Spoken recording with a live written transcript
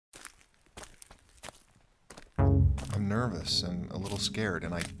nervous and a little scared,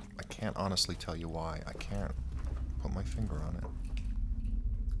 and I can't honestly tell you why. I can't put my finger on it.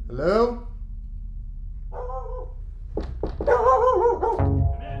 Hello?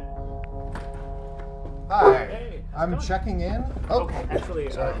 Hi. Hey, I'm checking in. Oh, actually,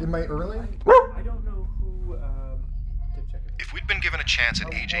 am I early? I don't know who to check it. If we'd been given a chance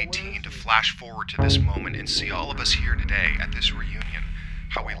at age 18 to flash forward to this moment and see all of us here today at this reunion,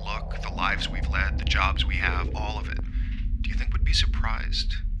 how we look, the lives we've led, the jobs we have, all of it, do you think we'd be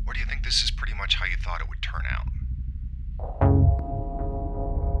surprised? Or do you think this is pretty much how you thought it would turn out?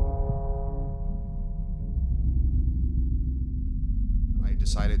 I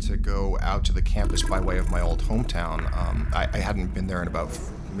decided to go out to the campus by way of my old hometown. I hadn't been there in about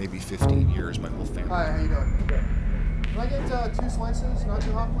maybe 15 years, my whole family. Hi, how you doing? Can I get 2 slices, not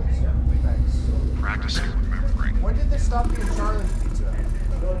too hot, please? Thanks. Practicing remembering. When did this stop being Charlie's Pizza?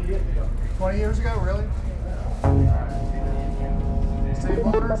 20 years ago, really? Same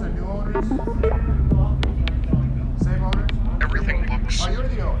owners or new owners? Same owners? Everything looks you're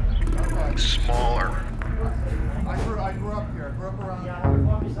the owner. Okay. Smaller. I grew up here. I grew up around here.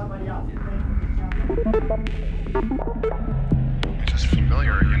 It's just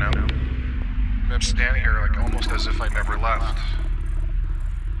familiar, you know? I'm standing here like almost as if I never left.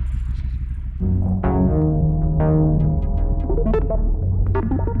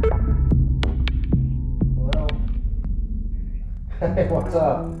 Hello? Hey, what's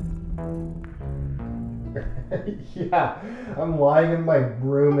up? Yeah, I'm lying in my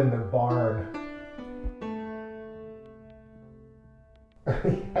room in the barn.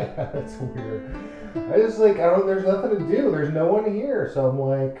 Yeah, that's weird. There's nothing to do. There's no one here. So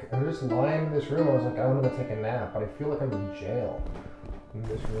I'm just lying in this room. I was like, I'm gonna take a nap, but I feel like I'm in jail in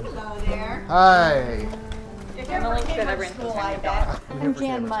this room. Hello there. Hi. Emily School, I bet. I'm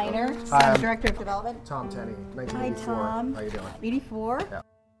Jan Miner, Hi, I'm Director of Development. Tom Tenney, Hi, 1984. Tom. How you doing? 84. Yeah.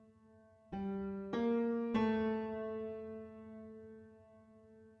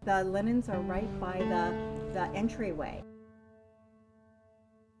 The linens are right by the entryway.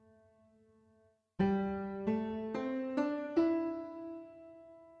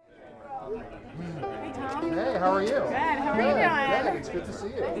 Hey, how are you? Good. How are you doing? Good. It's good to see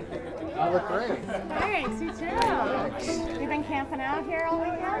you. You look great. Thanks. You too. You've been camping out here all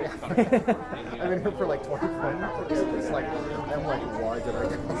weekend? I've been here for like 25 minutes. It's like, I'm like, why did I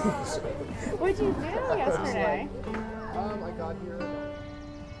come? What'd you do yesterday? I got here.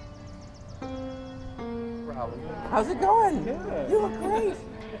 How's it going? Good. You look great.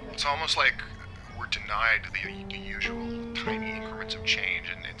 It's almost like we're denied the usual tiny increments of change,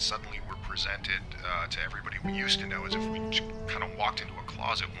 and suddenly we're presented to everybody we used to know as if we just kind of walked into a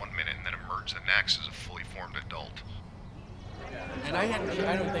closet one minute and then emerged the next as a fully formed adult. And I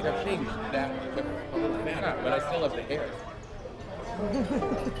don't think I've changed that much. A little fatter, but I still have the hair.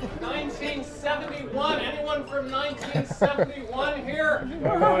 1971. Anyone from 1971 here?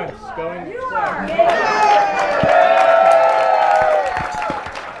 Going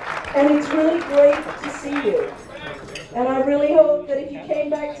And it's really great to see you. And I really hope that if you came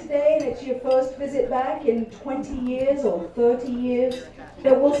back today and it's your first visit back in 20 years or 30 years,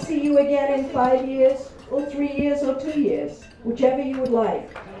 that we'll see you again in 5 years or 3 years or 2 years, whichever you would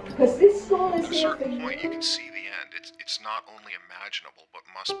like. Because this school is At a here for certain you. point, you can see the end. It's not only imaginable, but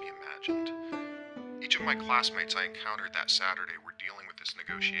must be imagined. Each of my classmates I encountered that Saturday were dealing with this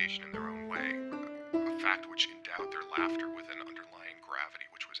negotiation in their own way, a fact which endowed their laughter with an underlying gravity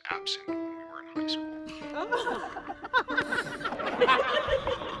which was absent when we were in high school. No,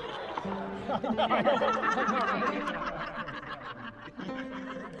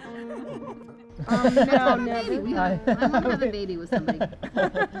 never. I want to have a baby with somebody.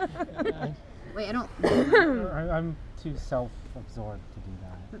 Wait, I don't. I'm too self-absorbed to do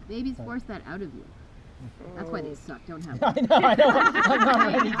that. But babies force that out of you. That's why they suck. Don't have I them. know. I'm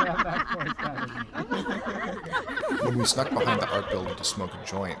not ready to have that forced out of me. When we snuck behind the art building to smoke a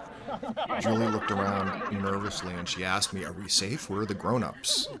joint, Julie looked around nervously and she asked me, "Are we safe? We're the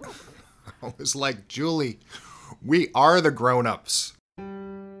grown-ups." I was like, "Julie, we are the grown-ups."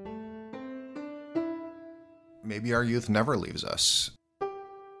 Maybe our youth never leaves us.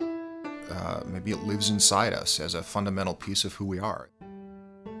 Maybe it lives inside us as a fundamental piece of who we are.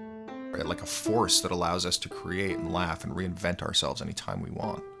 Right? Like a force that allows us to create and laugh and reinvent ourselves anytime we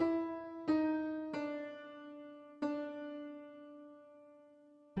want.